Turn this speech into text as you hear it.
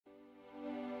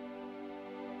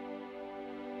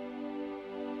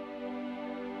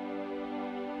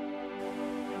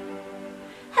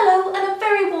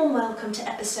warm welcome to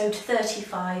episode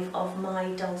 35 of my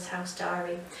Doll's House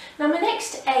Diary. Now my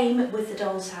next aim with the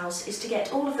Doll's House is to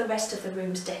get all of the rest of the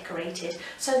rooms decorated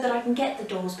so that I can get the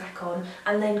doors back on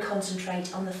and then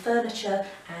concentrate on the furniture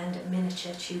and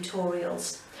miniature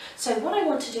tutorials. So what I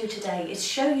want to do today is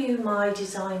show you my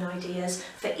design ideas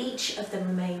for each of the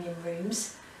remaining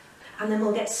rooms, and then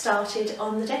we'll get started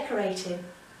on the decorating.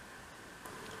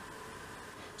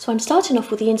 So I'm starting off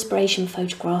with the inspiration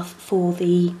photograph for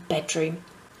the bedroom,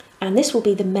 and this will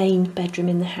be the main bedroom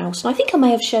in the house. And I think I may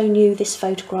have shown you this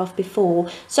photograph before,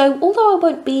 so although I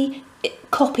won't be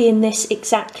copying this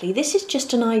exactly, this is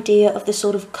just an idea of the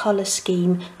sort of colour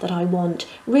scheme that I want.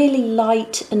 Really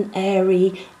light and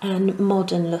airy and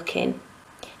modern looking.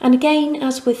 And again,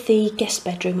 as with the guest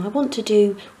bedroom, I want to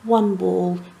do one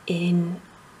wall in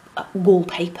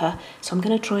wallpaper, so I'm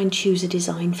going to try and choose a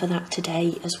design for that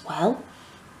today as well.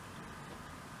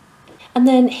 And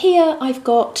then here I've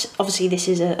got, obviously this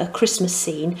is a Christmas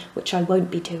scene, which I won't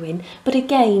be doing, but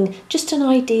again, just an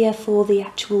idea for the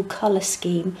actual colour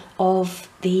scheme of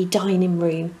the dining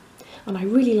room. And I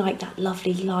really like that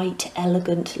lovely, light,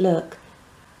 elegant look.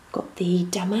 Got the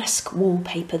damask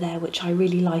wallpaper there, which I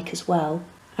really like as well.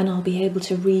 And I'll be able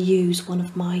to reuse one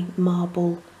of my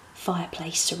marble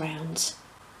fireplace surrounds.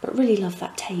 But really love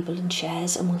that table and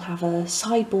chairs, and we'll have a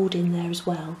sideboard in there as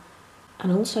well.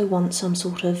 And also want some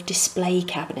sort of display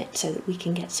cabinet so that we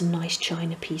can get some nice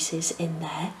china pieces in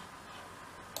there.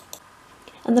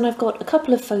 And then I've got a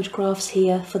couple of photographs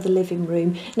here for the living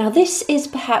room. Now this is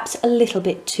perhaps a little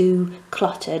bit too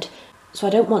cluttered, so I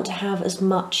don't want to have as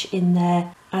much in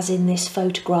there as in this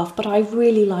photograph, but I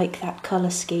really like that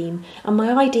colour scheme. And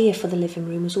my idea for the living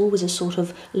room was always a sort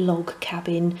of log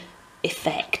cabin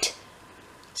effect.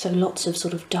 So lots of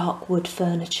sort of dark wood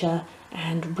furniture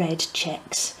and red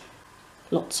checks.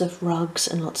 Lots of rugs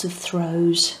and lots of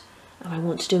throws, and I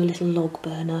want to do a little log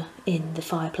burner in the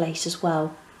fireplace as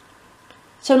well.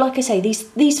 So like I say,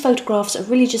 these photographs are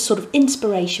really just sort of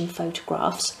inspiration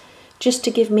photographs, just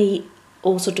to give me,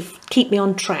 or sort of keep me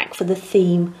on track for the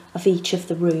theme of each of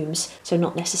the rooms, so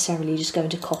not necessarily just going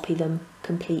to copy them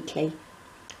completely.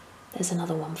 There's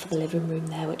another one for the living room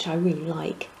there which I really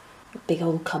like. A big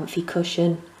old comfy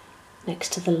cushion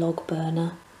next to the log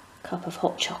burner, cup of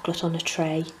hot chocolate on a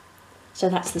tray. So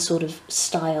that's the sort of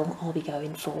style I'll be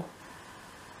going for.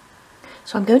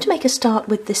 So I'm going to make a start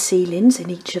with the ceilings in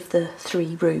each of the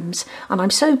three rooms, and I'm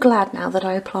so glad now that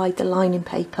I applied the lining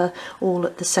paper all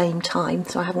at the same time,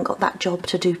 so I haven't got that job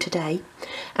to do today.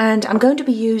 And I'm going to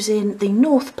be using the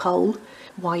North Pole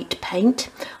white paint,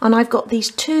 and I've got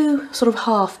these two sort of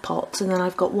half pots, and then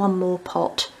I've got one more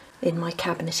pot in my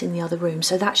cabinet in the other room,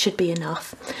 so that should be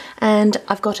enough. And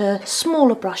I've got a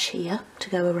smaller brush here to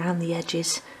go around the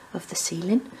edges of the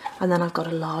ceiling, and then I've got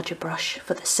a larger brush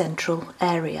for the central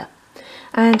area.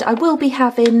 And I will be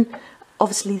having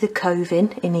obviously the cove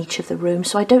in each of the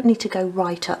rooms, so I don't need to go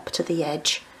right up to the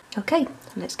edge. Okay,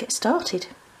 let's get started.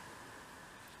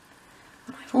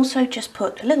 I've also just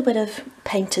put a little bit of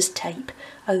painter's tape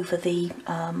over the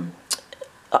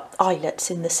eyelets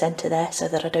in the centre there so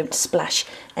that I don't splash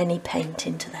any paint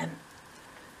into them.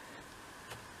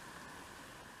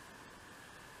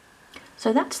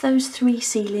 So that's those three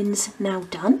ceilings now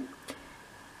done.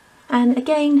 And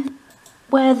again,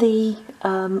 where the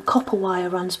copper wire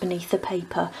runs beneath the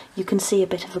paper, you can see a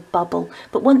bit of a bubble,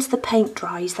 but once the paint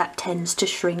dries that tends to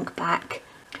shrink back.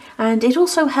 And it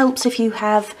also helps if you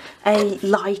have a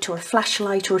light or a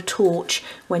flashlight or a torch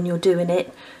when you're doing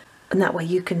it, and that way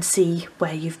you can see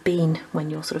where you've been when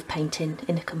you're sort of painting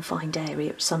in a confined area.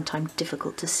 It's sometimes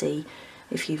difficult to see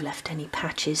if you've left any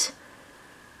patches.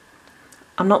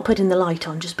 I'm not putting the light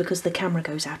on just because the camera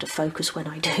goes out of focus when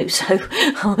I do, so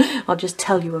I'll just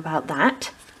tell you about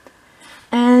that.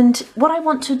 And what I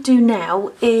want to do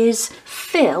now is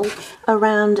fill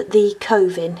around the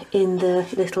coving in the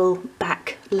little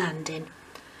back landing.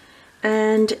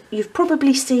 And you've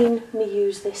probably seen me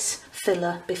use this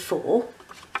filler before.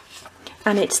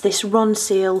 And it's this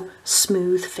Ronseal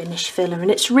smooth finish filler,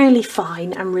 and it's really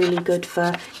fine and really good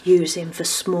for using for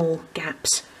small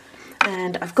gaps.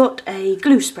 And I've got a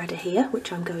glue spreader here,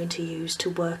 which I'm going to use to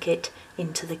work it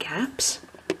into the gaps.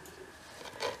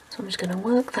 So I'm just going to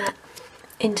work that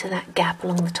into that gap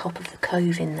along the top of the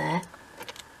cove in there.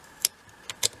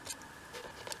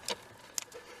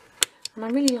 And I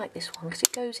really like this one because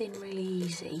it goes in really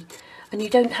easy, and you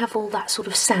don't have all that sort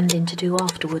of sanding to do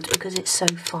afterwards because it's so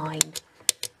fine.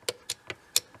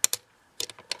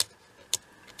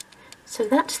 So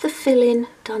that's the filling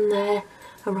done there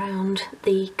around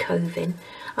the coving,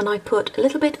 and I put a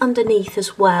little bit underneath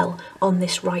as well on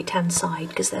this right hand side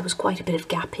because there was quite a bit of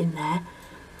gap in there.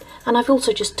 And I've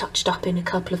also just touched up in a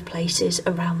couple of places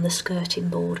around the skirting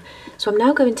board. So I'm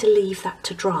now going to leave that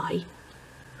to dry.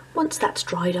 Once that's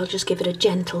dried, I'll just give it a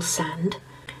gentle sand.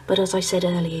 But as I said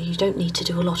earlier, you don't need to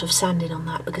do a lot of sanding on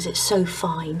that because it's so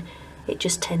fine, it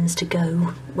just tends to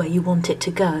go where you want it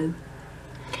to go.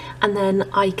 And then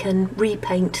I can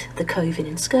repaint the coving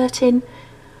and skirting.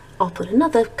 I'll put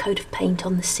another coat of paint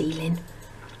on the ceiling,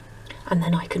 and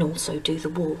then I can also do the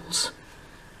walls.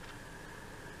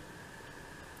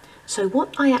 So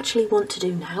what I actually want to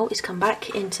do now is come back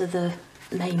into the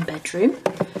main bedroom,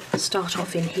 start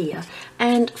off in here,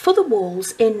 and for the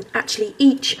walls in actually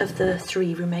each of the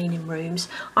 3 remaining rooms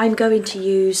I'm going to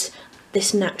use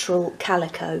this natural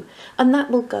calico, and that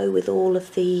will go with all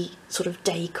of the sort of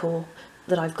decor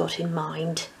that I've got in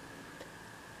mind.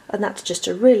 And that's just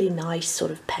a really nice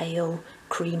sort of pale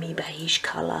creamy beige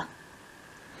colour.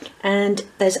 And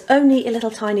there's only a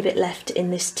little tiny bit left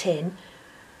in this tin,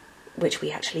 which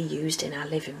we actually used in our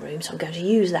living room, so I'm going to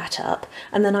use that up.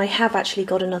 And then I have actually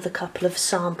got another couple of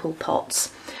sample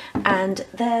pots, and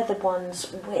they're the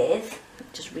ones with,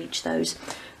 just reach those,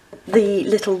 the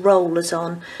little rollers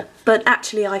on. But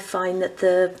actually I find that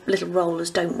the little rollers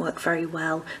don't work very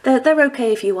well. They're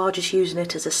okay if you are just using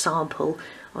it as a sample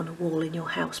on a wall in your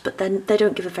house, but then they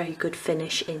don't give a very good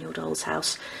finish in your doll's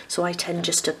house. So I tend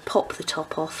just to pop the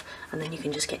top off, and then you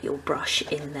can just get your brush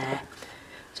in there.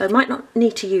 So I might not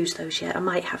need to use those yet, I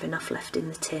might have enough left in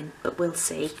the tin, but we'll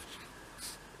see.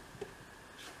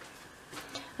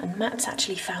 And Matt's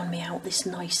actually found me out this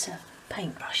nicer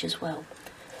paintbrush as well,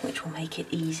 which will make it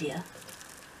easier.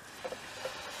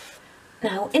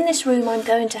 Now in this room I'm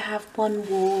going to have one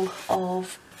wall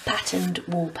of patterned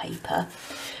wallpaper,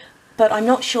 but I'm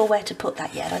not sure where to put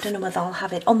that yet. I don't know whether I'll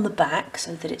have it on the back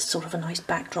so that it's sort of a nice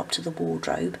backdrop to the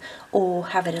wardrobe, or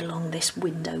have it along this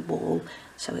window wall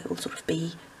so it will sort of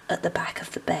be at the back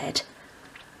of the bed.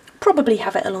 Probably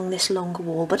have it along this longer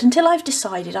wall, but until I've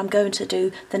decided, I'm going to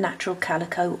do the natural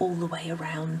calico all the way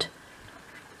around.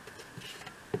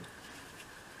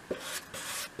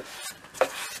 I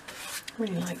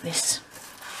really like this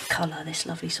colour, this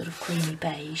lovely sort of creamy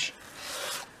beige.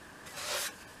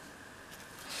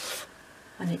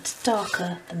 And it's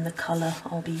darker than the colour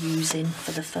I'll be using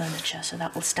for the furniture, so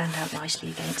that will stand out nicely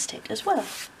against it as well.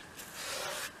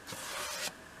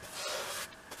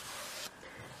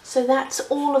 So that's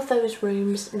all of those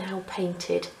rooms now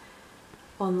painted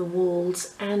on the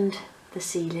walls and the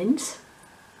ceilings.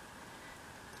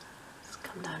 Let's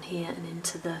come down here and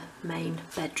into the main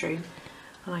bedroom,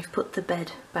 and I've put the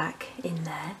bed back in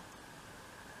there.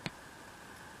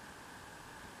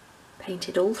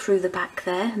 Painted all through the back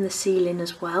there and the ceiling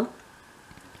as well,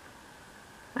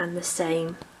 and the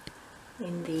same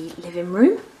in the living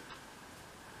room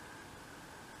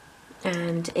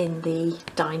and in the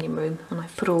dining room. And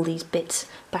I've put all these bits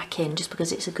back in just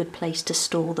because it's a good place to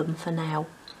store them for now.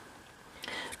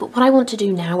 But what I want to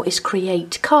do now is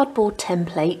create cardboard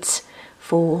templates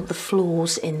for the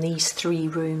floors in these 3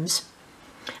 rooms,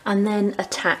 and then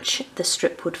attach the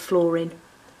stripwood flooring.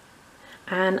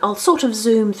 And I'll sort of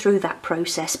zoom through that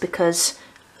process because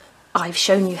I've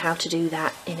shown you how to do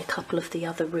that in a couple of the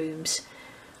other rooms.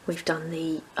 We've done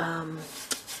the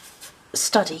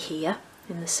study here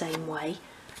in the same way,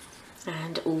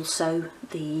 and also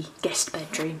the guest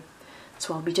bedroom.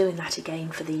 So I'll be doing that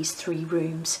again for these 3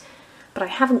 rooms. But I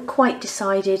haven't quite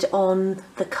decided on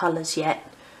the colours yet,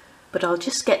 but I'll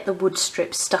just get the wood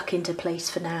strips stuck into place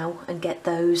for now and get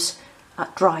those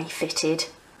dry fitted.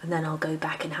 And then I'll go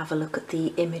back and have a look at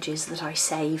the images that I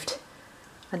saved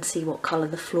and see what colour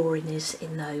the flooring is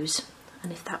in those,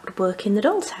 and if that would work in the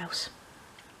doll's house.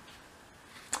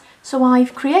 So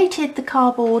I've created the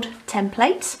cardboard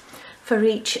templates for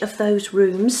each of those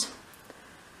rooms,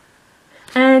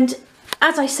 and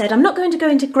as I said, I'm not going to go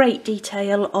into great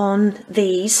detail on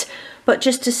these, but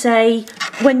just to say,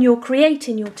 when you're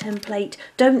creating your template,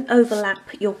 don't overlap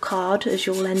your card, as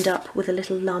you'll end up with a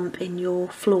little lump in your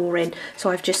flooring. So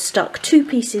I've just stuck 2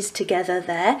 pieces together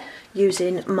there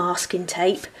using masking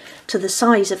tape to the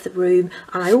size of the room,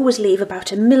 and I always leave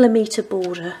about a 1mm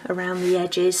border around the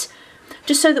edges,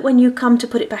 just so that when you come to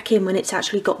put it back in, when it's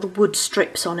actually got the wood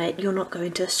strips on it, you're not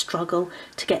going to struggle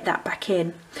to get that back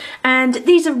in. And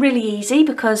these are really easy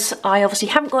because I obviously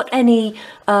haven't got any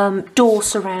door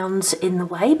surrounds in the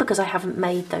way because I haven't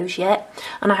made those yet,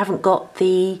 and I haven't got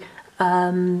the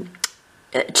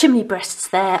chimney breasts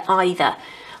there either.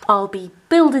 I'll be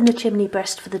building the chimney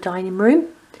breast for the dining room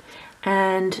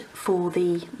and for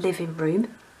the living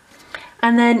room.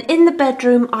 And then in the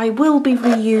bedroom I will be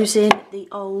reusing the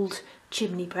old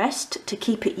chimney breast to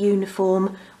keep it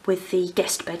uniform with the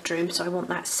guest bedroom, so I want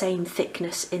that same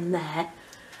thickness in there.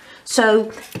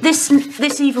 So this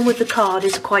even with the card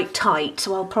is quite tight,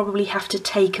 so I'll probably have to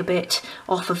take a bit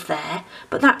off of there,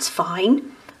 but that's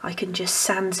fine. I can just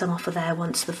sand some off of there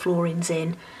once the flooring's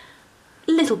in.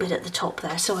 A little bit at the top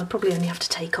there, so I'll probably only have to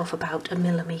take off about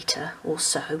 1mm or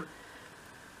so,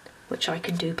 which I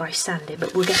can do by sanding,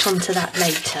 but we'll get onto that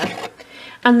later.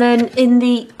 And then in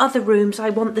the other rooms,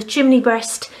 I want the chimney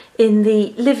breast in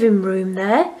the living room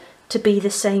there to be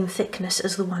the same thickness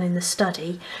as the one in the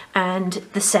study, and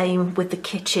the same with the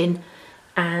kitchen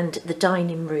and the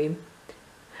dining room.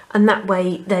 And that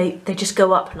way they just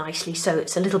go up nicely, so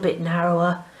it's a little bit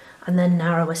narrower and then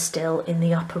narrower still in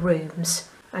the upper rooms.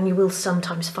 And you will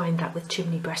sometimes find that with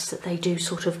chimney breasts, that they do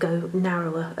sort of go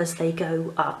narrower as they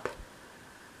go up.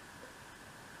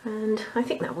 And I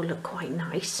think that will look quite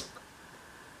nice.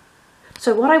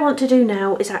 So what I want to do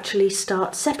now is actually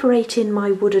start separating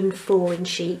my wooden flooring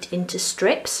sheet into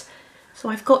strips. So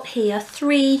I've got here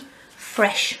 3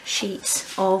 fresh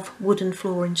sheets of wooden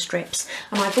flooring strips,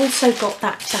 and I've also got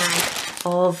that bag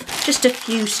of just a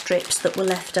few strips that were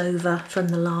left over from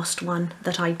the last one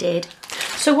that I did.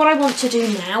 So what I want to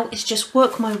do now is just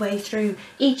work my way through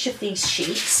each of these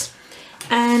sheets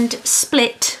and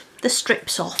split the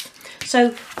strips off.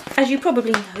 So as you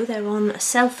probably know, they're on a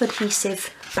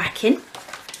self-adhesive backing,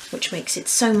 which makes it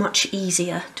so much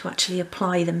easier to actually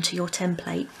apply them to your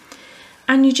template.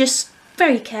 And you just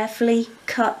very carefully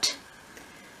cut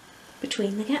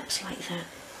between the gaps like that.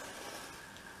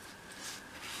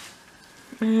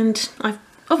 And I've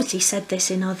obviously said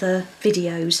this in other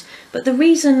videos, but the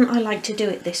reason I like to do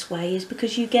it this way is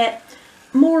because you get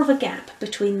more of a gap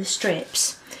between the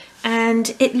strips,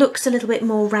 and it looks a little bit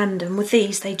more random. With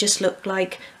these, they just look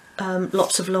like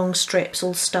lots of long strips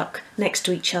all stuck next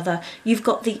to each other. You've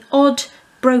got the odd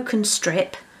broken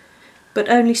strip, but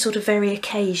only sort of very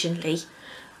occasionally.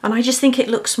 And I just think it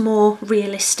looks more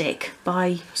realistic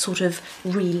by sort of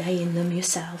relaying them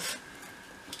yourself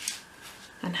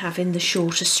and having the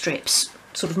shorter strips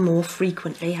sort of more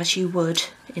frequently, as you would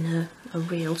in a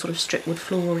real sort of strip wood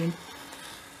flooring.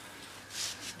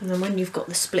 And then when you've got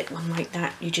the split one like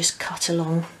that, you just cut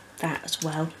along that as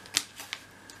well.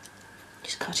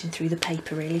 Just cutting through the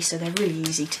paper really, so they're really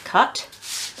easy to cut.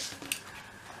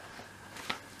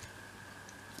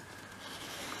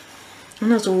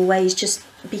 And as always, just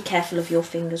be careful of your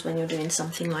fingers when you're doing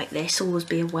something like this. Always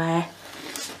be aware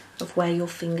of where your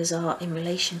fingers are in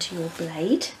relation to your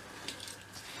blade.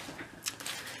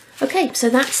 Okay, so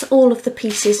that's all of the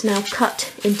pieces now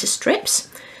cut into strips.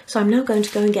 So I'm now going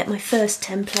to go and get my first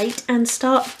template and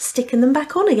start sticking them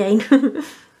back on again.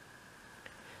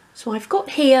 So I've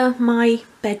got here my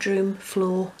bedroom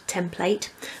floor template,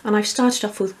 and I've started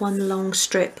off with one long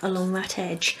strip along that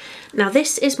edge. Now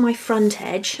this is my front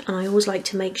edge, and I always like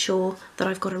to make sure that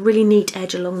I've got a really neat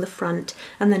edge along the front,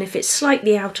 and then if it's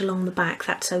slightly out along the back,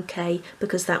 that's okay,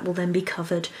 because that will then be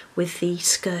covered with the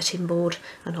skirting board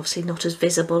and obviously not as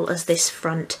visible as this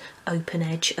front open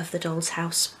edge of the doll's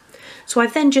house. So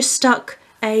I've then just stuck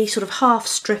a sort of half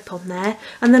strip on there,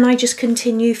 and then I just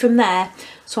continue from there.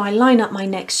 So I line up my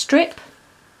next strip,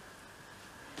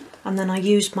 and then I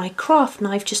use my craft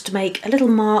knife just to make a little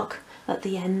mark at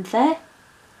the end there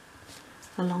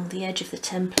along the edge of the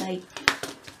template,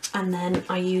 and then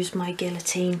I use my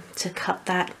guillotine to cut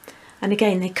that. And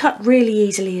again, they cut really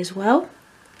easily as well,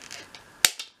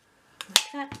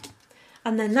 like that.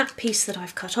 And then that piece that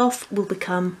I've cut off will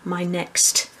become my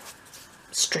next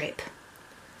strip.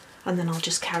 And then I'll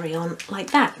just carry on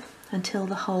like that until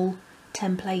the whole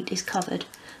template is covered,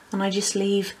 and I just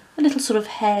leave a little sort of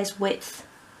hair's width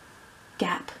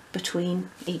gap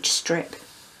between each strip.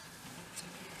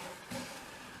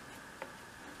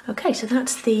 Okay, so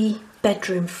that's the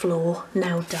bedroom floor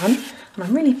now done, and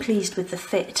I'm really pleased with the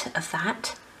fit of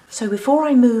that. So before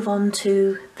I move on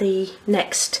to the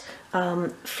next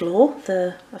floor,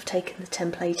 I've taken the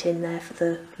template in there for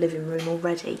the living room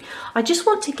already. I just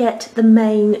want to get the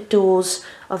main doors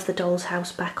of the doll's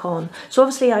house back on. So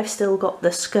obviously I've still got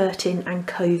the skirting and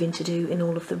coving to do in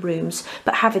all of the rooms,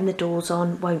 but having the doors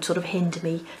on won't sort of hinder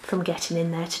me from getting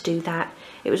in there to do that.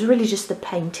 It was really just the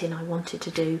painting I wanted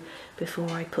to do before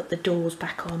I put the doors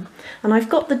back on. And I've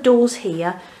got the doors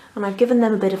here, and I've given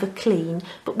them a bit of a clean,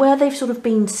 but where they've sort of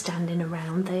been standing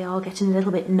around, they are getting a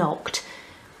little bit knocked.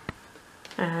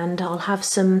 And I'll have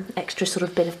some extra sort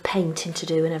of bit of painting to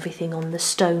do and everything on the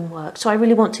stonework. So I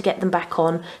really want to get them back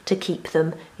on to keep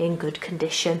them in good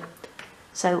condition.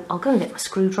 So I'll go and get my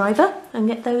screwdriver and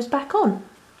get those back on.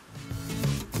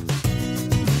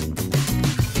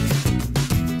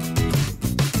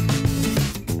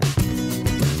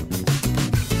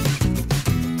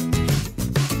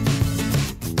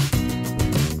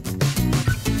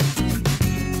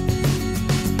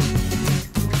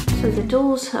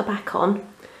 doors are back on,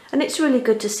 and it's really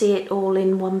good to see it all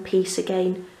in one piece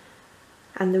again.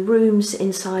 And the rooms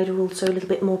inside are also a little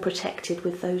bit more protected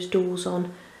with those doors on,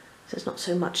 so there's not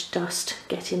so much dust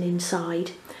getting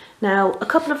inside. Now, a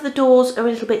couple of the doors are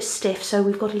a little bit stiff, so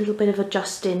we've got a little bit of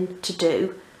adjusting to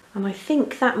do. And I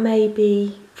think that may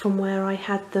be from where I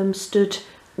had them stood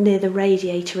near the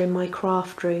radiator in my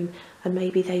craft room, and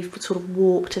maybe they've sort of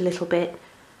warped a little bit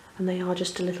and they are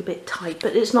just a little bit tight,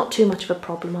 but it's not too much of a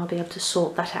problem. I'll be able to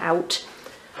sort that out.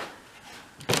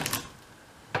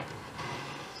 So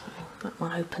that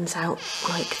one opens out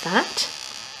like that.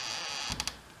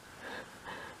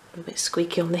 A little bit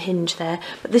squeaky on the hinge there,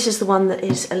 but this is the one that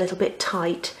is a little bit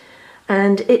tight,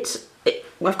 and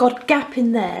I've got a gap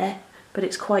in there, but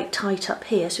it's quite tight up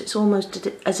here, so it's almost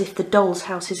as if the doll's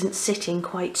house isn't sitting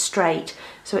quite straight.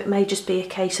 So it may just be a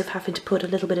case of having to put a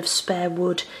little bit of spare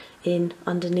wood in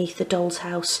underneath the doll's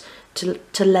house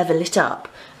to level it up,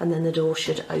 and then the door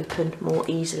should open more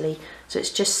easily. So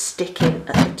it's just sticking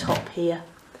at the top here.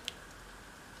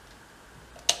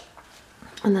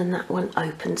 And then that one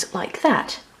opens like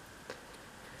that.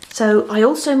 So I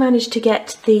also managed to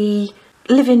get the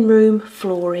living room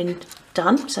flooring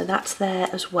done, so that's there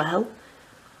as well.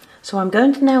 So I'm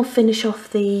going to now finish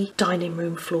off the dining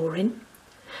room flooring,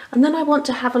 and then I want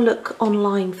to have a look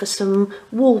online for some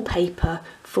wallpaper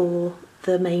for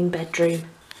the main bedroom.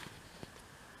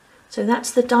 So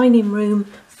that's the dining room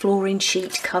flooring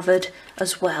sheet covered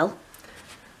as well,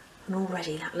 and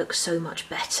already that looks so much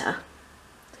better.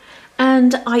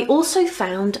 And I also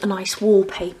found a nice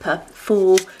wallpaper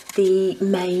for the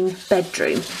main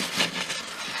bedroom,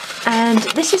 and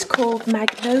this is called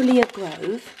Magnolia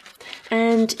Grove,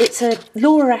 and it's a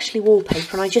Laura Ashley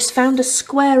wallpaper, and I just found a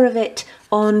square of it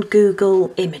on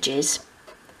Google Images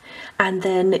and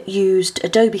then used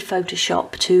Adobe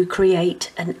Photoshop to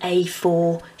create an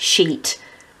A4 sheet.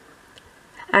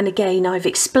 And again, I've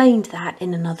explained that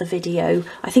in another video.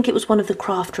 I think it was one of the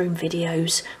craft room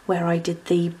videos where I did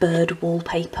the bird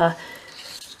wallpaper.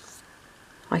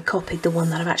 I copied the one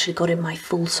that I've actually got in my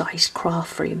full-sized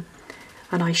craft room,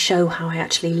 and I show how I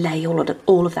actually lay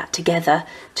all of that together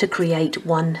to create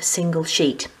one single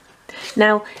sheet.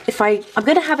 Now, I'm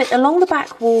going to have it along the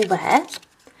back wall there,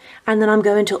 and then I'm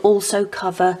going to also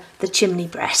cover the chimney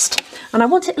breast. And I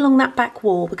want it along that back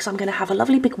wall because I'm going to have a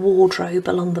lovely big wardrobe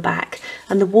along the back,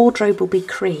 and the wardrobe will be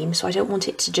cream, so I don't want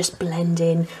it to just blend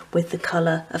in with the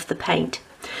colour of the paint.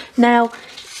 Now,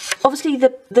 obviously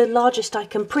the largest I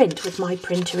can print with my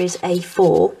printer is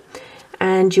A4,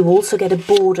 and you also get a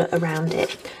border around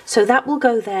it. So that will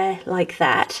go there like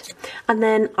that. And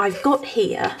then I've got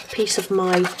here a piece of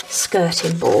my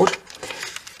skirting board.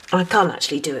 I can't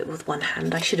actually do it with one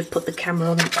hand. I should have put the camera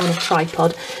on a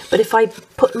tripod. But if I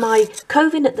put my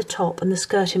coving at the top and the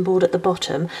skirting board at the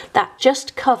bottom, that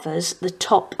just covers the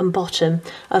top and bottom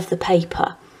of the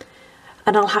paper.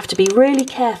 And I'll have to be really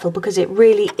careful because it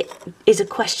really is a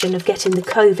question of getting the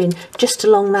coving just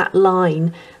along that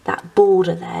line, that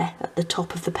border there at the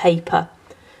top of the paper.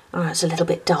 Oh, it's a little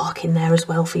bit dark in there as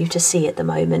well for you to see at the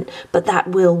moment, but that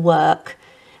will work.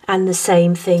 And the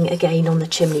same thing again on the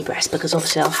chimney breast, because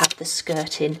obviously I'll have the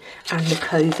skirting and the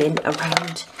coving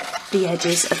around the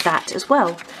edges of that as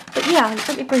well. But yeah,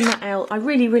 let me bring that out. I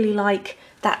really, really like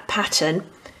that pattern.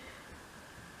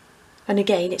 And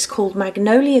again, it's called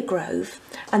Magnolia Grove,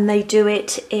 and they do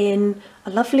it in a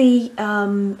lovely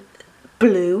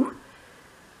blue,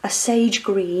 a sage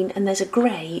green, and there's a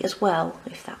grey as well,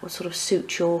 if that would sort of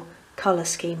suit your colour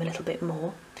scheme a little bit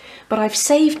more. But I've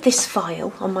saved this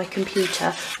file on my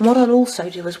computer, and what I'll also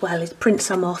do as well is print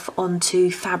some off onto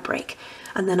fabric,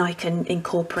 and then I can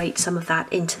incorporate some of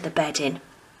that into the bedding.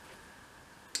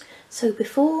 So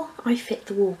before I fit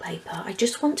the wallpaper, I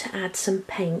just want to add some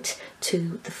paint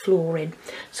to the flooring.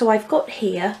 So I've got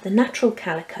here the natural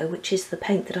calico, which is the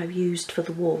paint that I've used for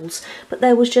the walls, but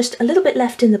there was just a little bit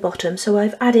left in the bottom, so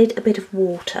I've added a bit of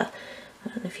water. I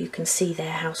don't know if you can see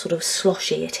there how sort of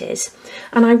sloshy it is.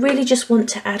 And I really just want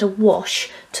to add a wash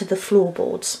to the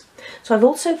floorboards. So I've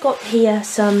also got here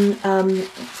some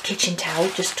kitchen towel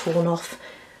just torn off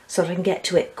so I can get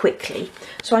to it quickly.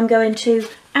 So I'm going to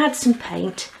add some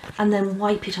paint and then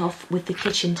wipe it off with the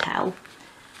kitchen towel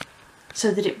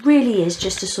so that it really is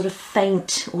just a sort of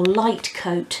faint or light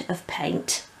coat of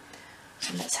paint.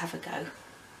 So let's have a go.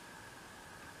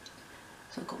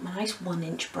 So I've got my nice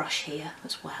 1-inch brush here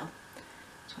as well,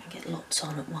 so I can get lots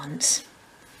on at once.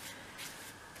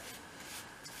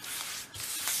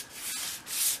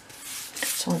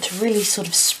 So I want to really sort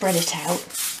of spread it out.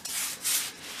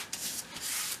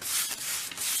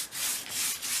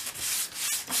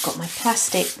 I've got my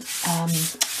plastic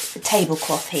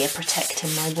tablecloth here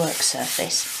protecting my work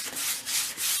surface.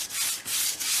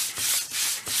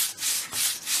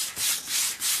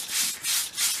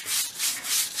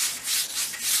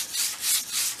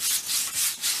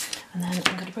 And then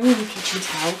I'm going to bring in the kitchen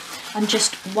towel and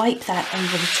just wipe that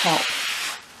over the top.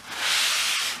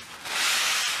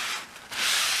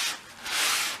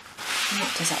 And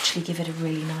that does actually give it a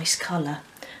really nice colour.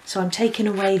 So I'm taking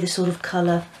away the sort of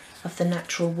colour of the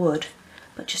natural wood,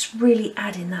 but just really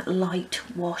adding that light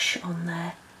wash on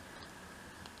there,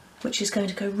 which is going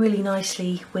to go really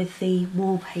nicely with the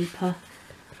wallpaper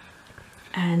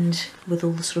and with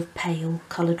all the sort of pale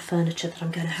coloured furniture that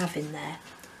I'm going to have in there.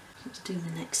 Let's do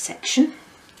the next section.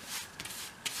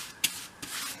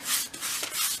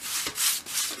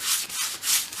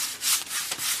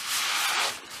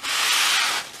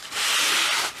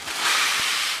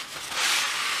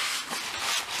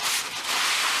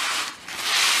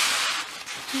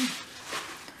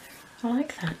 I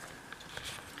like that.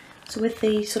 So with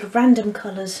the sort of random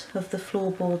colours of the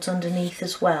floorboards underneath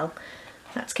as well,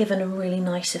 that's given a really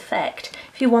nice effect.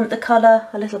 If you want the colour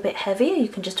a little bit heavier, you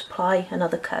can just apply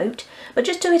another coat, but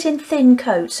just do it in thin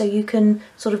coats so you can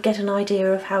sort of get an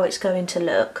idea of how it's going to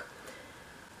look.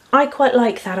 I quite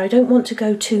like that. I don't want to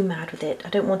go too mad with it. I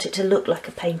don't want it to look like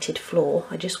a painted floor.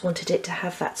 I just wanted it to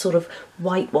have that sort of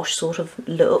whitewash sort of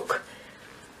look.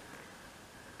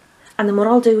 And then what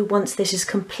I'll do once this is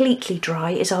completely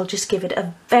dry is I'll just give it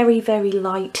a very, very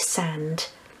light sand,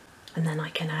 and then I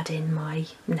can add in my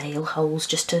nail holes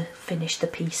just to finish the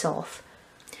piece off.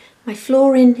 My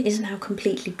flooring is now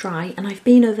completely dry, and I've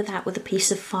been over that with a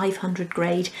piece of 500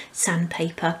 grade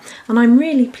sandpaper, and I'm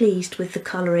really pleased with the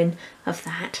colouring of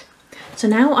that. So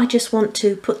now I just want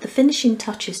to put the finishing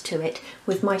touches to it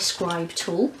with my scribe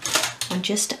tool and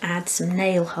just add some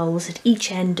nail holes at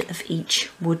each end of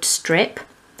each wood strip.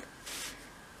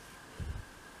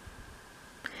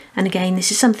 And again,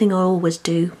 this is something I always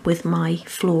do with my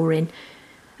flooring,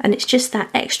 and it's just that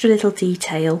extra little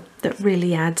detail that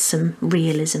really adds some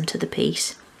realism to the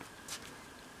piece.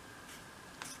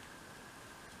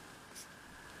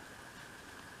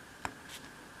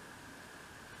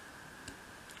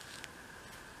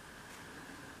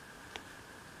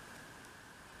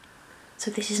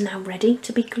 So this is now ready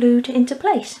to be glued into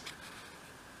place.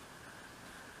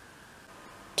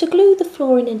 To glue the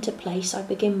flooring into place, I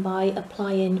begin by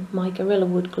applying my Gorilla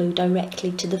Wood glue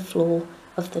directly to the floor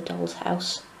of the doll's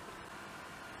house.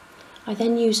 I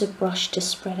then use a brush to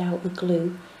spread out the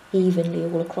glue evenly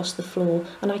all across the floor,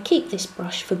 and I keep this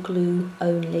brush for glue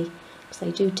only because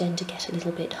they do tend to get a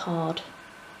little bit hard.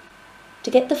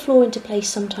 To get the floor into place,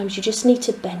 sometimes you just need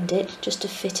to bend it just to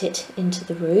fit it into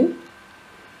the room,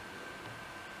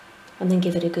 and then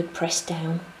give it a good press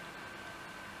down.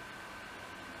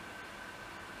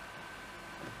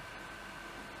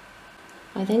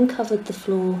 I then covered the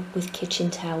floor with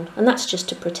kitchen towel, and that's just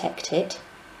to protect it.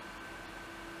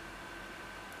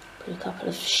 Put a couple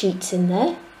of sheets in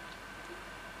there.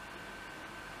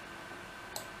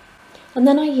 And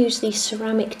then I use these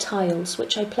ceramic tiles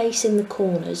which I place in the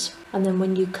corners, and then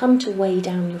when you come to weigh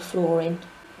down your flooring,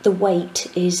 the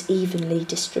weight is evenly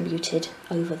distributed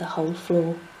over the whole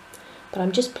floor. But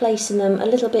I'm just placing them a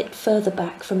little bit further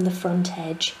back from the front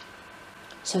edge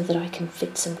so that I can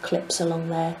fit some clips along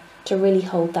there to really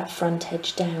hold that front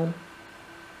edge down.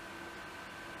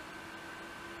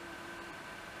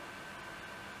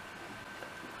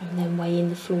 I'm then weighing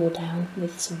the floor down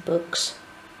with some books,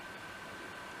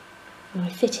 and I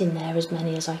fit in there as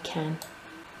many as I can,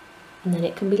 and then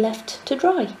it can be left to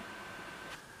dry.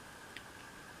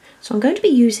 So I'm going to be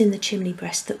using the chimney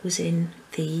breast that was in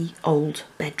the old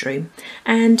bedroom,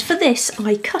 and for this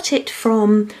I cut it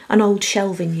from an old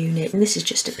shelving unit, and this is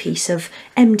just a piece of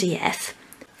MDF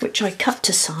which I cut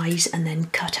to size and then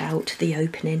cut out the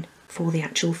opening for the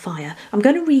actual fire. I'm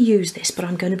going to reuse this, but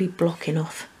I'm going to be blocking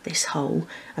off this hole,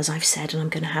 as I've said, and I'm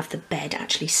going to have the bed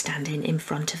actually standing in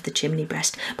front of the chimney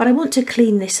breast. But I want to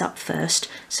clean this up first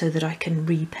so that I can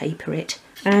repaper it.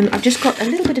 And I've just got a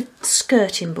little bit of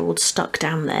skirting board stuck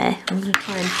down there. I'm going to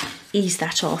try and ease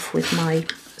that off with my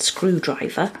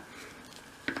screwdriver.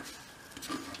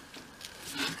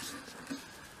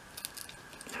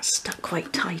 That's stuck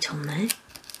quite tight on there.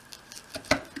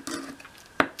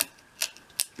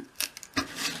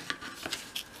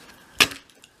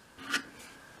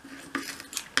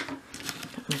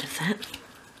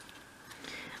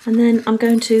 And then I'm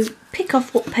going to pick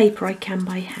off what paper I can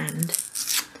by hand,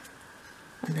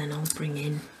 and then I'll bring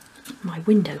in my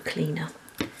window cleaner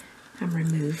and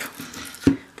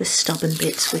remove the stubborn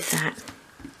bits with that.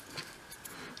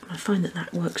 I find that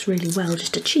that works really well,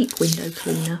 just a cheap window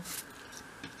cleaner.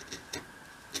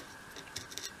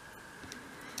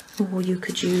 Or you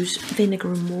could use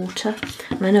vinegar and water,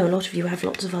 and I know a lot of you have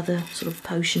lots of other sort of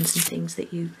potions and things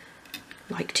that you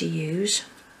like to use.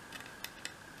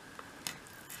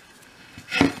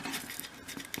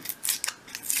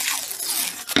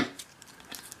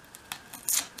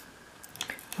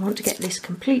 I want to get this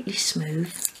completely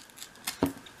smooth,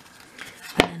 and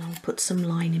then I'll put some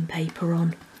lining paper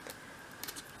on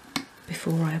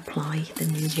before I apply the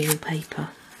new wallpaper.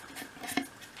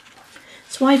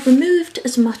 So I've removed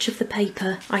as much of the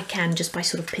paper I can just by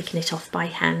sort of picking it off by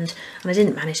hand, and I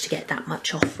didn't manage to get that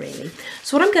much off really.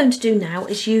 So what I'm going to do now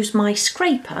is use my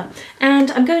scraper, and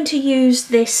I'm going to use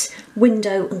this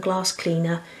window and glass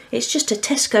cleaner. It's just a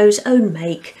Tesco's own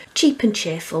make, cheap and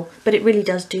cheerful, but it really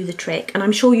does do the trick, and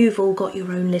I'm sure you've all got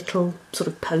your own little sort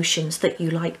of potions that you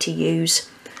like to use.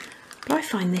 But I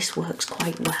find this works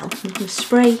quite well. You can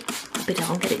spray a bit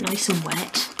on, get it nice and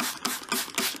wet.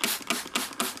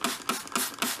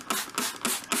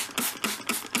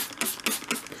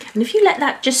 And if you let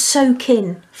that just soak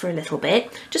in for a little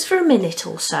bit, just for a minute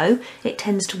or so, it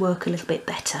tends to work a little bit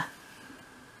better.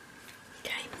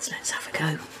 Okay, so let's have a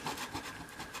go.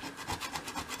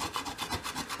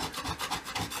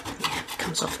 Yeah, it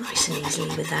comes off nice and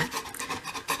easily with that.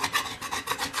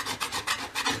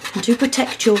 And to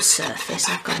protect your surface,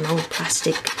 I've got an old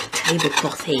plastic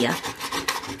tablecloth here,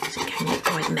 so it can get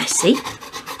quite messy.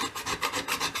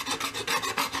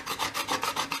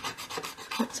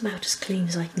 That's about as clean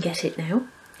as I can get it now.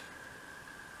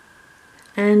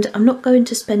 And I'm not going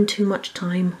to spend too much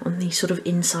time on these sort of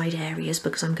inside areas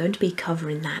because I'm going to be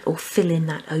covering that or filling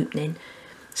that opening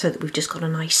so that we've just got a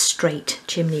nice straight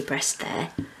chimney breast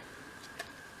there.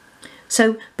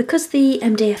 So because the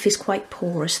MDF is quite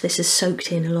porous, this has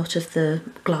soaked in a lot of the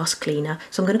glass cleaner.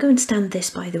 So I'm going to go and stand this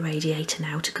by the radiator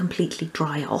now to completely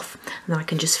dry off, and then I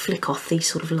can just flick off these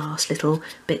sort of last little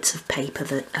bits of paper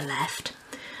that are left.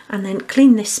 And then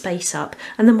clean this space up,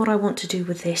 and then what I want to do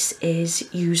with this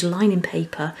is use lining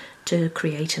paper to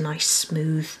create a nice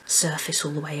smooth surface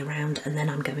all the way around, and then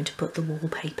I'm going to put the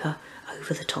wallpaper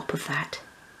over the top of that.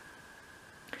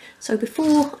 So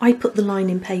before I put the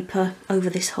lining paper over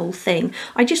this whole thing,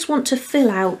 I just want to fill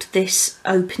out this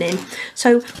opening.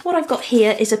 So what I've got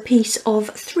here is a piece of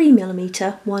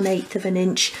 3mm, 1/8 of an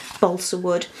inch balsa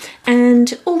wood.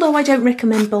 And although I don't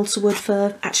recommend balsa wood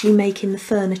for actually making the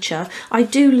furniture, I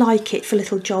do like it for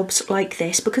little jobs like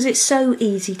this because it's so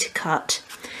easy to cut.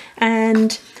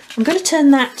 And I'm going to turn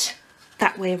that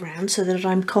way around so that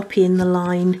I'm copying the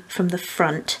line from the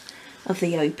front of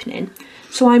the opening.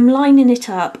 So I'm lining it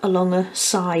up along a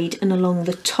side and along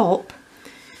the top,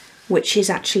 which is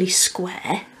actually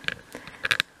square.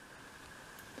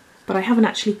 But I haven't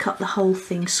actually cut the whole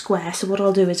thing square, so what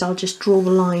I'll do is I'll just draw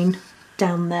the line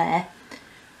down there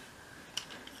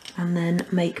and then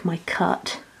make my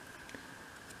cut.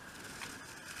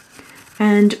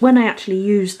 And when I actually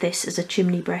used this as a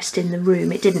chimney breast in the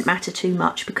room, it didn't matter too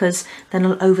much because then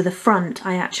over the front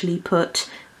I actually put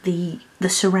the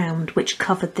surround which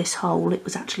covered this hole. It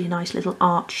was actually a nice little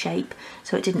arch shape,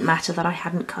 so it didn't matter that I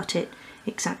hadn't cut it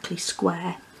exactly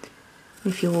square.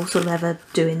 If you're sort of ever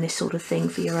doing this sort of thing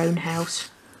for your own house.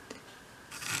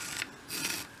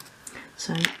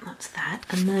 So that's that,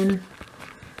 and then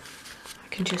I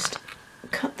can just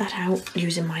cut that out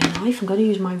using my knife. I'm going to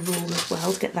use my rule as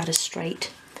well to get that as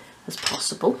straight as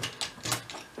possible.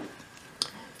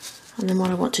 And then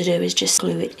what I want to do is just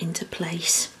glue it into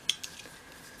place.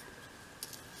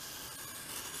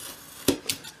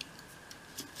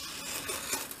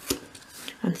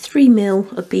 And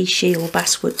 3mm of beechy or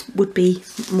basswood would be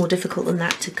more difficult than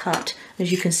that to cut.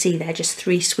 As you can see there, just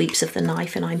 3 sweeps of the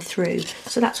knife and I'm through.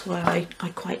 So that's why I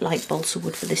quite like balsa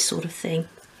wood for this sort of thing.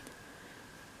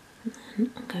 And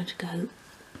then I'm going to go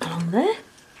along there.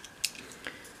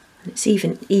 And it's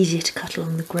even easier to cut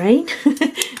along the grain.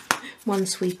 1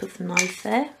 sweep of the knife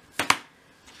there.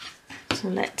 So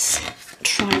let's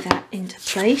try that into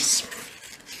place.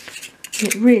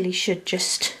 It really should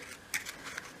just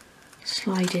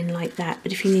slide in like that,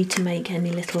 but if you need to make any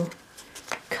little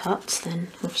cuts then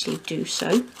obviously do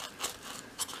so.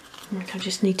 I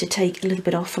just need to take a little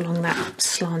bit off along that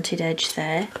slanted edge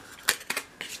there.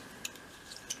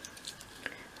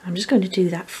 I'm just going to do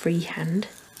that freehand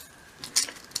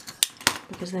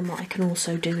because then what I can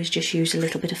also do is just use a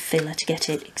little bit of filler to get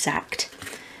it exact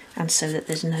and so that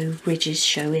there's no ridges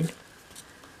showing.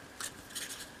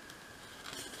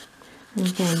 And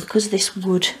again, because this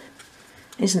wood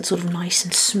isn't sort of nice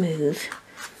and smooth,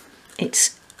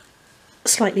 it's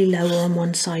slightly lower on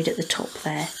one side at the top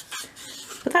there,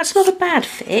 but that's not a bad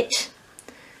fit.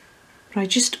 But I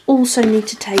just also need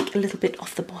to take a little bit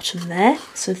off the bottom there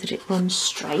so that it runs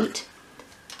straight.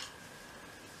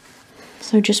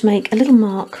 So just make a little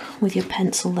mark with your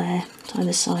pencil there to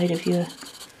either side of your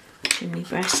chimney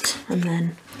breast, and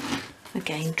then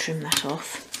again trim that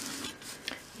off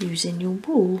using your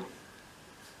wool.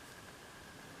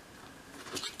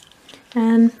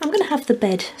 And I'm going to have the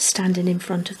bed standing in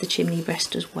front of the chimney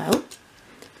breast as well.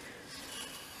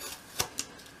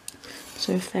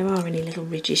 So if there are any little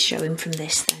ridges showing from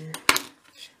this, then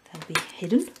they'll be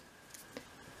hidden.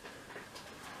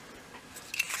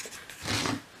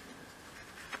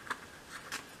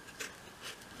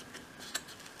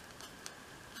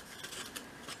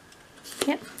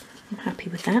 Yep, I'm happy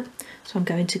with that. So I'm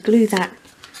going to glue that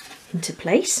into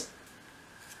place.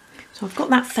 So I've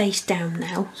got that face down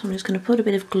now, so I'm just going to put a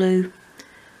bit of glue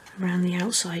around the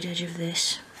outside edge of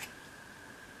this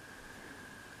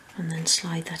and then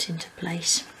slide that into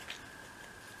place.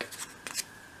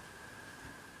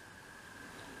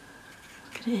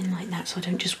 Get it in like that so I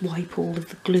don't just wipe all of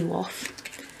the glue off.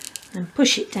 And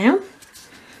push it down.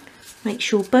 Make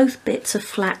sure both bits are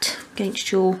flat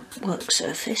against your work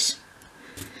surface.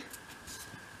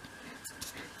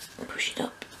 Push it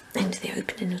up into the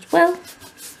opening as well.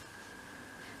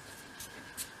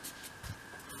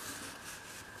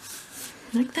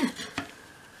 Like that.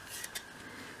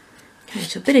 Okay,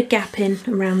 so a bit of gapping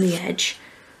around the edge,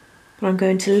 but I'm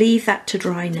going to leave that to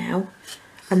dry now,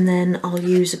 and then I'll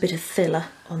use a bit of filler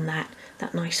on that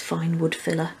nice fine wood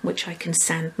filler, which I can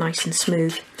sand nice and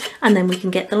smooth, and then we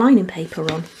can get the lining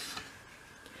paper on.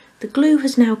 The glue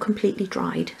has now completely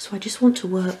dried, so I just want to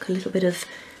work a little bit of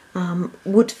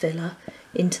wood filler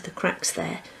into the cracks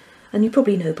there, and you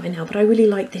probably know by now, but I really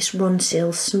like this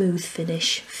Ronseal smooth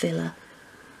finish filler.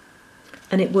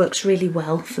 And it works really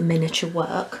well for miniature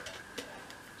work.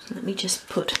 So let me just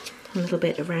put a little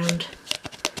bit around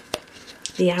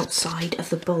the outside of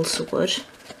the balsa wood.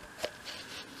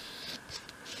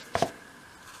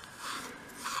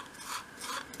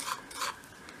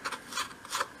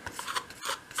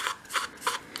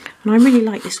 And I really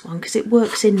like this one because it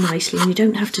works in nicely and you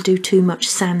don't have to do too much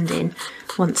sanding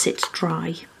once it's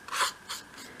dry.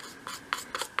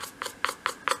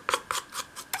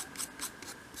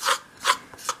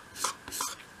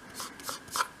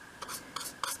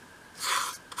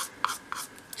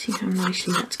 See how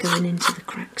nicely that's going into the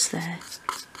cracks there.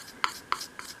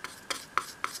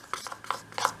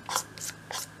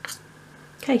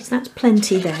 Okay, so that's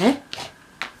plenty there.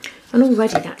 And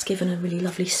already that's given a really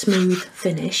lovely smooth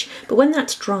finish. But when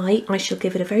that's dry, I shall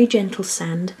give it a very gentle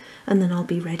sand and then I'll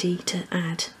be ready to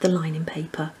add the lining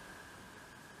paper.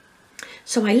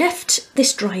 So I left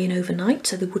this drying overnight,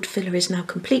 so the wood filler is now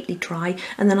completely dry,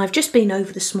 and then I've just been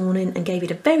over this morning and gave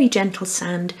it a very gentle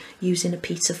sand using a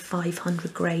piece of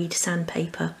 500 grade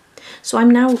sandpaper. So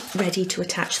I'm now ready to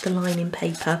attach the lining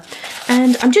paper,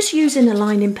 and I'm just using a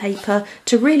lining paper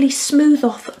to really smooth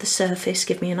off the surface,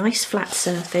 give me a nice flat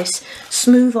surface,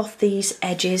 smooth off these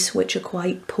edges which are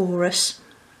quite porous.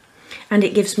 And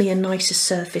it gives me a nicer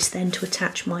surface then to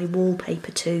attach my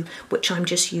wallpaper to, which I'm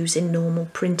just using normal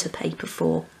printer paper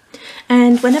for.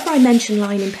 And whenever I mention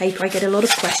lining paper, I get a lot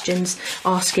of questions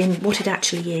asking what it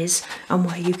actually is and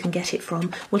where you can get it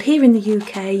from. Well, here in the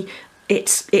UK,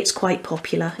 it's quite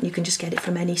popular. You can just get it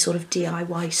from any sort of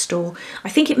DIY store. I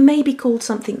think it may be called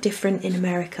something different in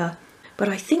America, but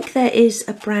I think there is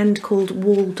a brand called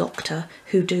Wall Doctor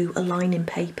who do a lining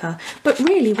paper. But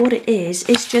really what it is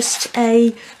just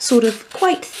a sort of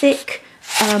quite thick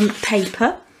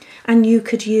paper, and you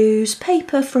could use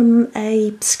paper from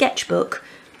a sketchbook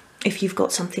if you've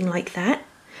got something like that.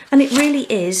 And it really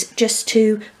is just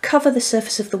to cover the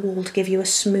surface of the wall to give you a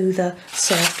smoother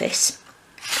surface.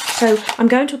 So I'm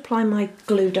going to apply my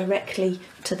glue directly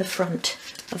to the front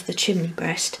of the chimney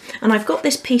breast, and I've got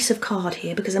this piece of card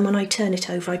here because then when I turn it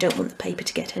over I don't want the paper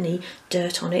to get any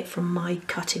dirt on it from my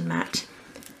cutting mat.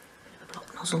 A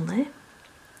block nozzle there.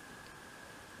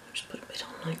 Just put a bit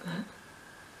on like that.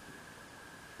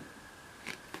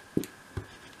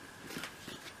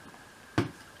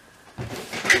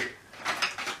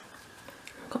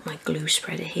 I've got my glue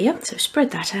spreader here, so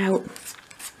spread that out.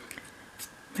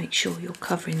 Make sure you're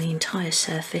covering the entire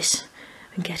surface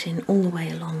and getting all the way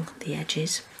along the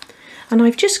edges. And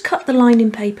I've just cut the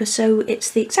lining paper so it's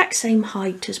the exact same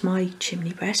height as my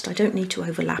chimney breast. I don't need to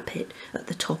overlap it at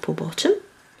the top or bottom.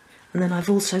 And then I've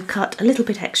also cut a little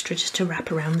bit extra just to wrap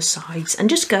around the sides and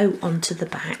just go onto the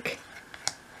back.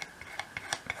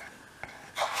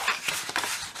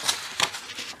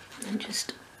 And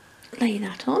just lay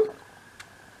that on.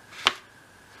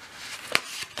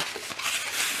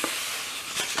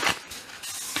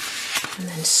 And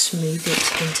then smooth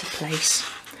it into place.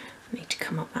 I need to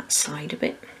come up that side a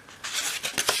bit.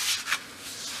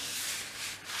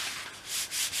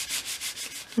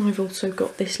 I've also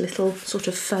got this little sort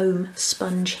of foam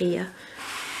sponge here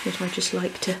that I just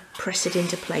like to press it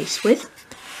into place with.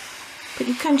 But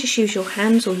you can just use your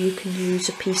hands or you can use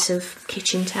a piece of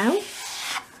kitchen towel.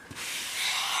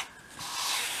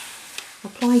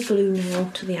 apply glue now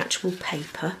to the actual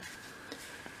paper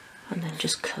and then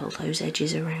just curl those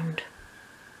edges around.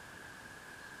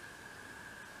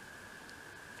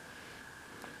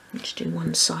 Just do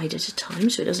one side at a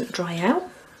time so it doesn't dry out.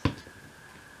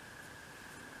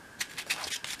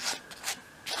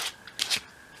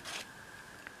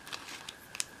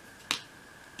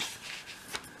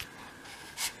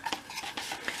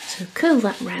 So curl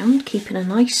that round, keeping a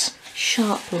nice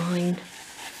sharp line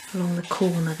along the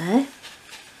corner there.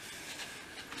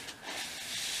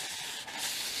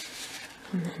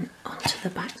 And then onto the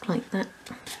back like that.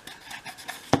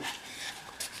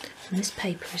 And this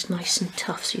paper is nice and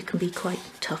tough, so you can be quite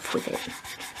tough with it.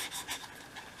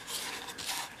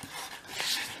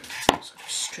 Sort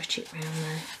of stretch it round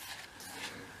there,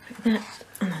 like that,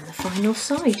 and then the final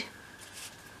side.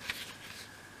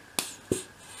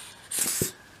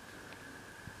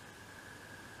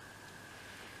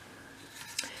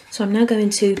 So I'm now going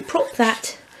to prop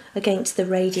that against the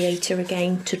radiator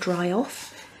again to dry off.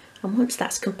 And once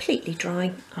that's completely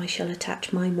dry, I shall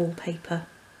attach my wallpaper.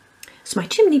 So my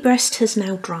chimney breast has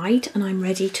now dried and I'm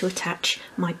ready to attach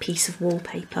my piece of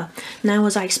wallpaper. Now,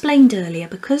 as I explained earlier,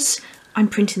 because I'm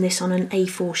printing this on an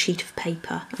A4 sheet of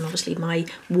paper, and obviously my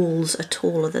walls are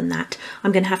taller than that,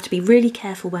 I'm going to have to be really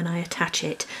careful when I attach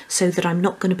it so that I'm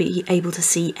not going to be able to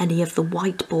see any of the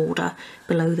white border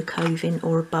below the coving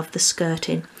or above the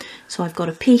skirting. So I've got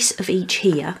a piece of each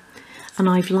here, and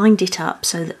I've lined it up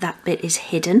so that that bit is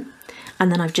hidden,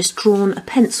 and then I've just drawn a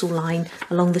pencil line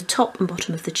along the top and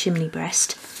bottom of the chimney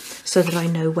breast so that I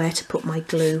know where to put my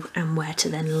glue and where to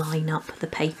then line up the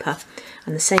paper.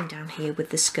 And the same down here with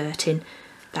the skirting,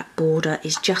 that border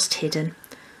is just hidden,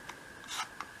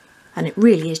 and it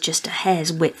really is just a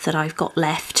hair's width that I've got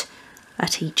left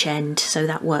at each end, so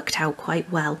that worked out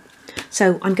quite well.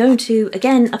 So I'm going to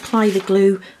again apply the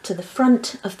glue to the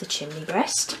front of the chimney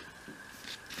breast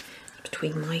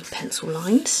between my pencil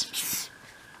lines.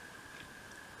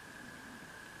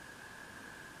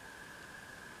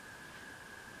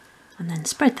 And then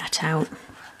spread that out.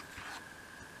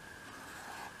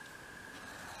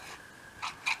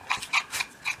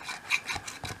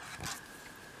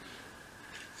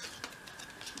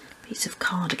 Piece of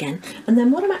card again. And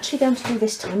then what I'm actually going to do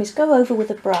this time is go over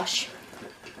with a brush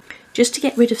just to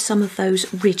get rid of some of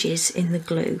those ridges in the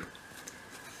glue.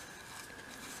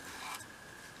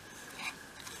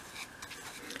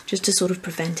 Just to sort of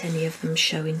prevent any of them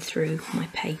showing through my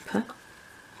paper.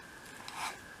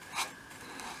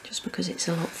 Just because it's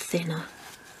a lot thinner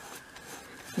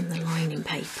than the lining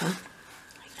paper.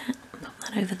 Like that. Pop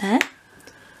that over there.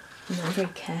 And then very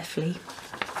carefully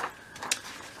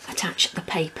attach the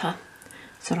paper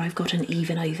so that I've got an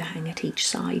even overhang at each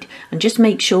side. And just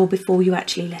make sure before you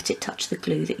actually let it touch the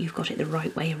glue that you've got it the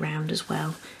right way around as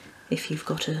well, if you've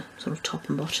got a sort of top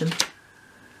and bottom.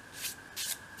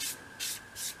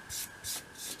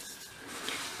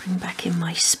 Bring back in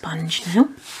my sponge now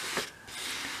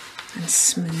and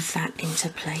smooth that into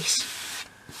place.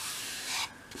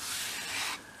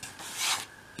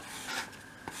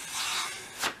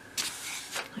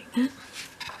 Like that.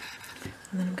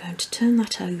 And then I'm going to turn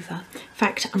that over. In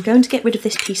fact, I'm going to get rid of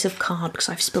this piece of card because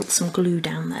I've spilt some glue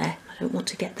down there. I don't want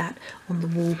to get that on the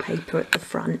wallpaper at the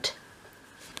front.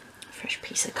 Fresh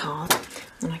piece of card.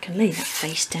 And I can lay that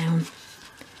face down.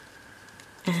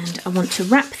 And I want to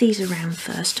wrap these around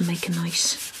first to make a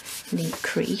nice neat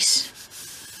crease.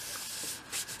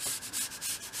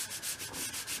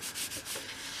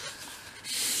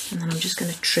 And then I'm just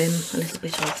going to trim a little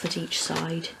bit off at each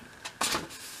side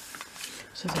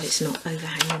so that it's not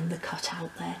overhanging the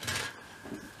cutout there.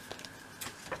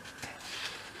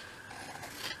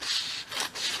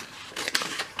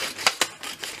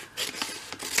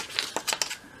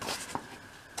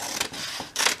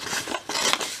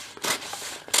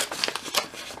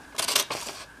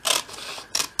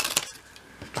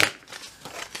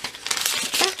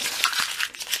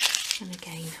 And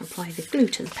again, apply the glue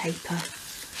to the paper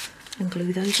and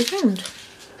glue those around.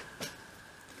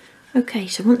 Okay,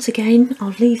 so once again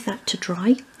I'll leave that to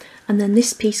dry and then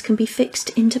this piece can be fixed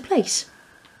into place.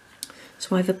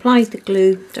 So I've applied the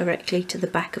glue directly to the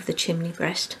back of the chimney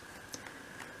breast.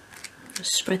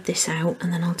 Just spread this out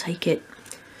and then I'll take it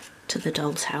to the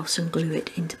doll's house and glue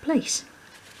it into place.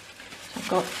 I've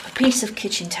got a piece of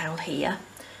kitchen towel here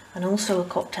and also a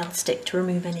cocktail stick to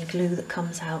remove any glue that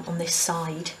comes out on this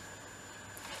side.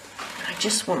 And I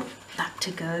just want that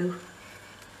to go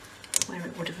where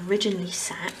it would have originally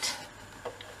sat,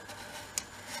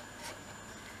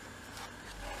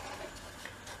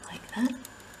 like that.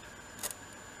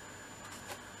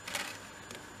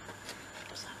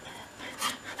 What's that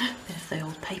there? Bit of the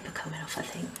old paper coming off, I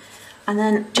think. and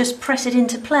then just press it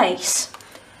into place,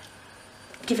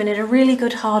 giving it a really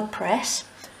good hard press,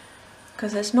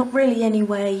 because there's not really any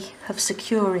way of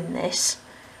securing this.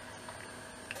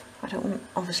 I don't want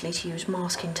obviously to use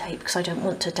masking tape because I don't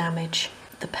want to damage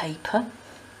the paper.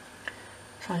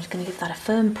 So I'm just going to give that a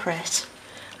firm press,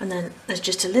 and then there's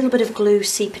just a little bit of glue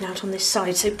seeping out on this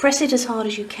side, so press it as hard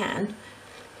as you can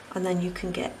and then you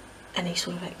can get any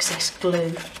sort of excess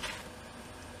glue.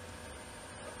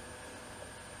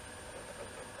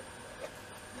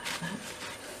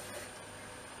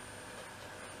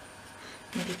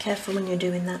 And be careful when you're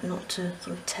doing that not to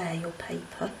sort of tear your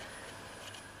paper.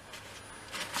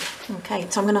 Okay,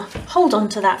 so I'm going to hold on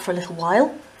to that for a little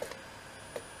while,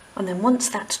 and then once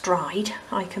that's dried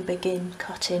I can begin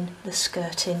cutting the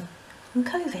skirting and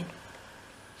coving.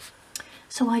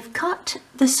 So I've cut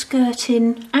the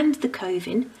skirting and the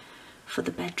coving for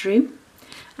the bedroom,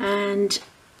 and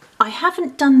I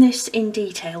haven't done this in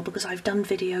detail because I've done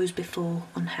videos before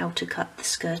on how to cut the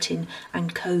skirting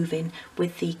and coving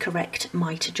with the correct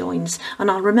mitre joins, and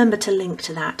I'll remember to link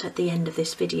to that at the end of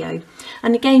this video.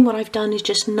 And again, what I've done is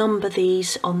just number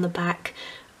these on the back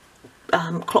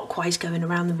clockwise going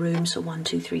around the room, so 1,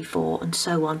 2, 3, 4 and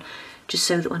so on, just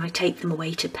so that when I take them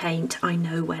away to paint I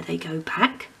know where they go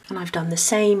back. And I've done the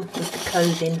same with the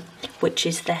coving, which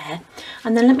is there.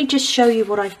 And then let me just show you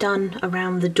what I've done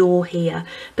around the door here.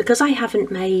 Because I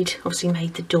haven't obviously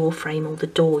made the door frame or the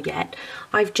door yet,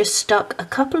 I've just stuck a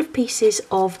couple of pieces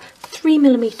of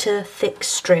 3mm thick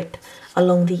strip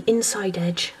along the inside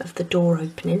edge of the door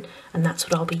opening, and that's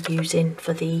what I'll be using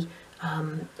for the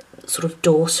sort of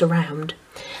door surround.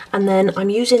 And then I'm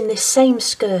using this same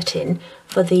skirting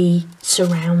for the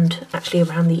surround, actually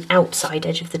around the outside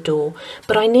edge of the door,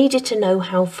 but I needed to know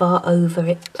how far over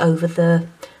the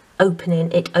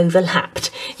opening it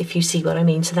overlapped, if you see what I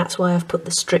mean. So that's why I've put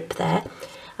the strip there,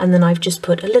 and then I've just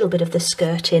put a little bit of the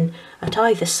skirting at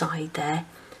either side there,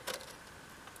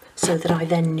 so that I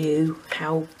then knew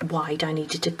how wide I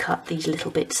needed to cut these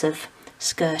little bits of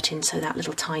skirting, so that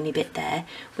little tiny bit there,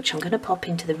 which I'm going to pop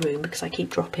into the room because I keep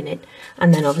dropping it,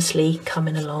 and then obviously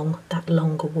coming along that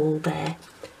longer wall there.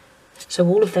 So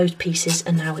all of those pieces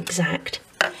are now exact.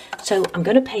 So I'm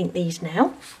going to paint these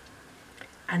now,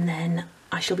 and then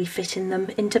I shall be fitting them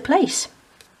into place.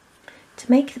 To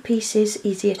make the pieces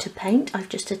easier to paint, I've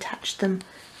just attached them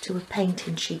to a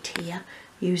painting sheet here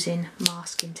using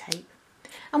masking tape.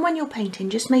 And when you're painting,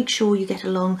 just make sure you get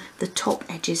along the top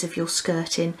edges of your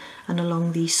skirting and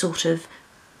along the sort of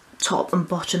top and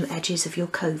bottom edges of your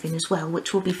coving as well,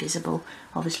 which will be visible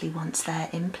obviously once they're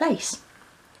in place.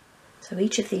 So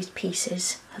each of these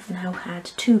pieces have now had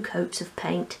 2 coats of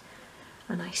paint,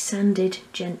 and I sanded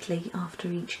gently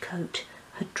after each coat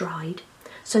had dried.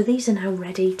 So these are now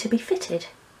ready to be fitted.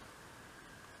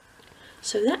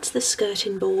 So that's the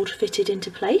skirting board fitted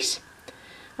into place.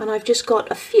 And I've just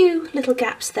got a few little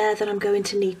gaps there that I'm going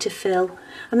to need to fill,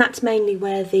 and that's mainly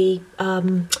where the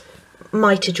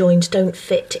mitre joins don't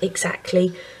fit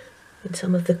exactly in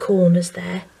some of the corners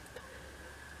there.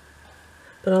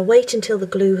 But I'll wait until the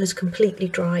glue has completely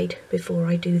dried before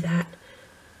I do that,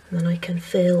 and then I can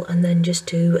fill and then just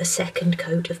do a second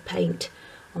coat of paint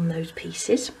on those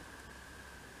pieces.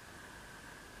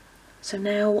 So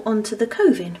now onto the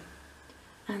coving,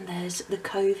 and there's the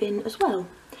coving as well.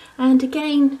 And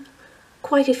again,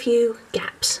 quite a few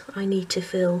gaps I need to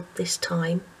fill this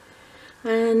time.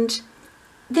 And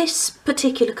this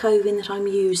particular coving that I'm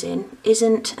using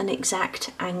isn't an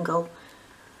exact angle,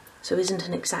 so isn't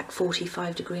an exact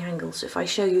 45-degree angle. So if I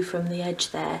show you from the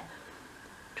edge there,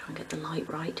 try and get the light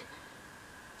right,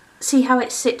 see how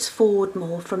it sits forward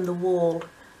more from the wall.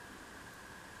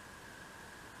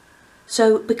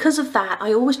 So because of that,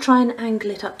 I always try and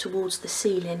angle it up towards the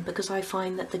ceiling, because I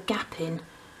find that the gapping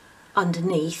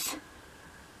underneath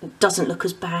doesn't look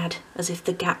as bad as if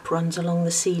the gap runs along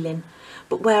the ceiling.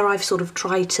 But where I've sort of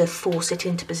tried to force it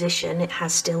into position, it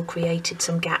has still created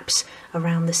some gaps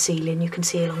around the ceiling. You can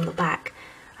see along the back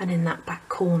and in that back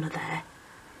corner there.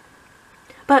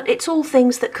 But it's all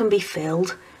things that can be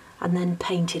filled and then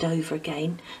painted over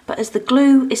again. But as the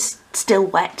glue is still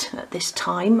wet at this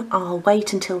time, I'll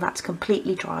wait until that's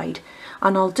completely dried,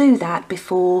 and I'll do that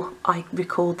before I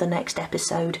record the next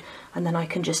episode, and then I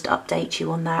can just update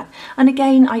you on that. And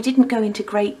again, I didn't go into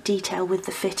great detail with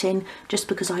the fitting, just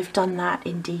because I've done that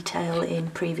in detail in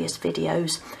previous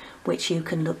videos, which you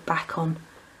can look back on.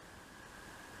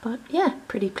 But yeah,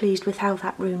 pretty pleased with how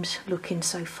that room's looking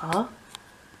so far.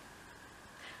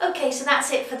 Okay, so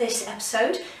that's it for this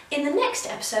episode. In the next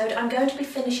episode, I'm going to be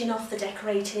finishing off the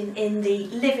decorating in the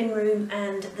living room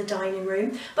and the dining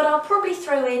room, but I'll probably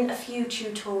throw in a few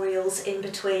tutorials in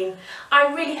between.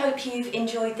 I really hope you've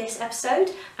enjoyed this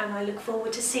episode, and I look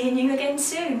forward to seeing you again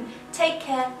soon. Take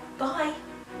care, bye.